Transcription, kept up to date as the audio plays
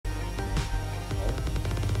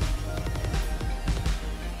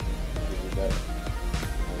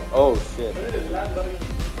Oh shit.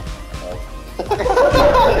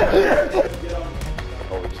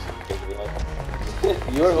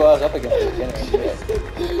 You were who I was up against at the beginning.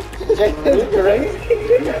 Jason's crazy.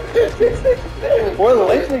 We're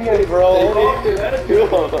lynching him, bro. Two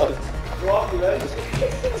of us. Oh,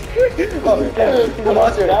 he's a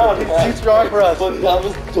monster. He's too strong for us. But that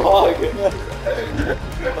was dog.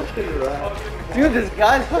 Dude, this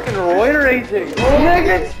guy's fucking roid raging.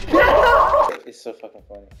 Nigga, it's so fucking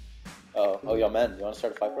funny. Oh, yo, man, you want to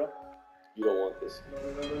start a fight, bro? You don't want this.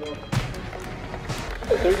 No.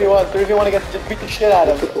 3v1 against, just beat the shit out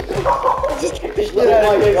of him. Just kick the shit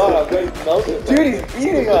out of him. Oh my god, dude, he's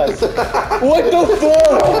beating us. What the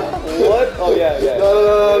fuck? What? Oh yeah.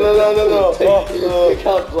 No. Take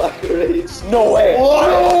out Black Rage. No way.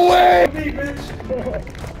 No way. Me, bitch.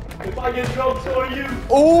 If I get drunk, so are you.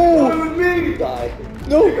 Oh. You're going with me. Die.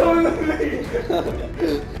 No. You're going with me.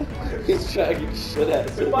 He's dragging shit at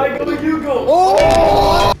us. If I go, you go.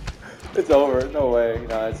 Oh. It's over. No way.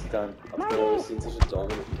 Nah, it's done. I've never seen such a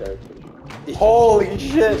dominant character. Holy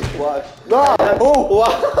shit! Watch. No! Oh!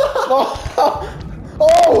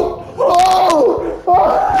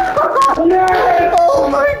 Yes! Oh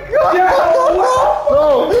my god! Yes!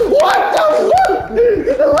 Oh! What the fuck?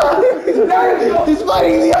 He's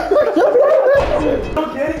fighting the other.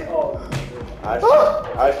 Okay. I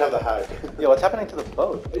just have the hack. Yo, what's happening to the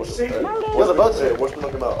boat? What's the boat say? What's the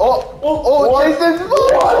knock out? Oh! Jason's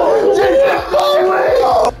boat! Jason's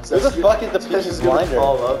boat! Who the fuck is the Peaky Blinder?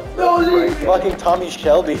 No, fucking Tommy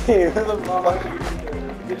Shelby. Who the fuck?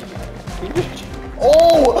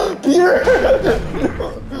 Oh! Peter!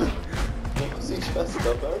 What's he dressed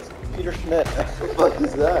up as? Peter Schmidt. What the fuck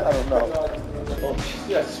is that? I don't know. Oh,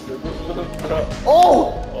 yes.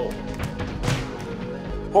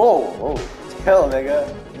 Oh! Hell, nigga.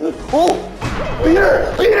 Oh!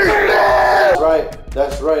 Peter!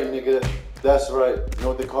 That's right, nigga. That's right. You know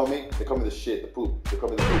what they call me? They call me the shit, the poop. They call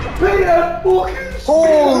me the poop. Peter!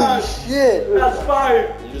 Holy shit! That's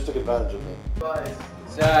fire! You just took advantage of me.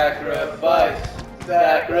 Sacrifice!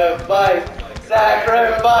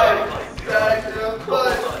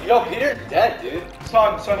 Yo, Peter's dead, dude.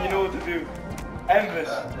 Son, you know what to do. End this.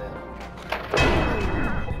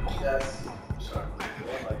 Yes.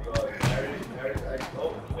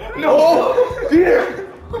 No! Peter!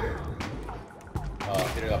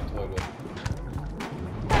 Peter got toyed with.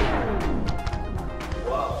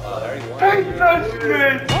 Wow, there you went. Take that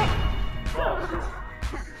shit!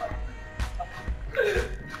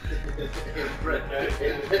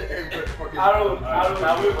 Arrow,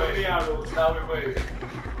 now we're waiting, arrows, now we're waiting.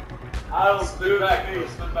 Arrows, spin back.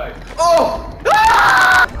 Oh!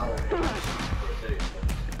 Ah!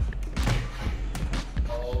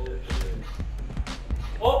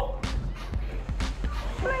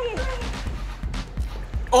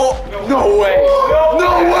 Oh! No way!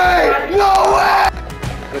 No way!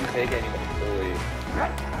 Couldn't take it anymore.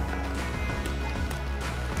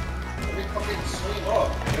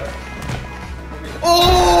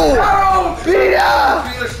 Oh! Peter!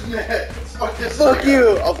 Fuck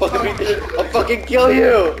you! I'll fucking kill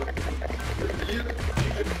you!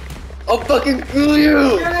 I'll fucking kill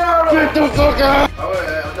you! Get the fuck out!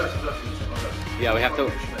 Yeah, we have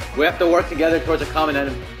to work together towards a common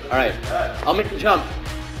enemy. All right, I'll make the jump.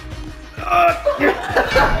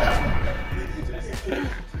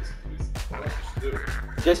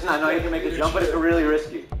 Jason, I know you can make the jump, but it's really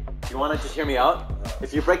risky. You want to just hear me out?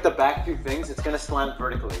 If you break the back two things, it's gonna slam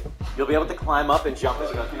vertically. You'll be able to climb up and jump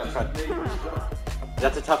as you go.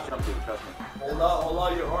 That's a tough jump, dude. Trust me. Hold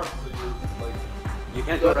out your arms so you like. You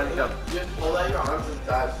can't do a running jump. Just hold out your arms and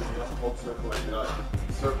dive. So you have to hold circle like that.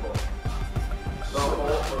 Circle.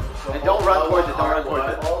 And don't run towards it. Don't run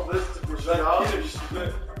towards it. All this was Peter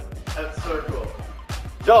Schmidt and circle.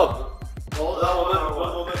 Joe.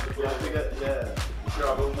 Hold it. Yeah.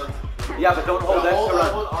 Sure, movement. Yeah, but don't hold X to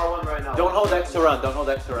run. R1 right now. Don't hold X to run. Don't hold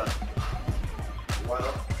X to run. Why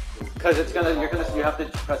not? Because you have to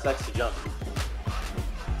press X to jump.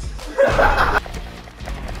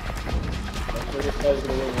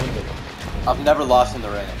 I've never lost in the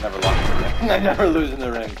ring. I never lose in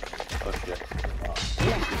the ring. Oh shit.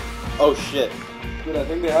 Oh shit. Dude, I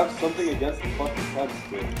think they have something against the fucking punch,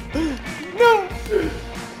 dude.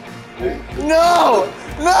 No!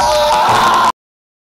 No!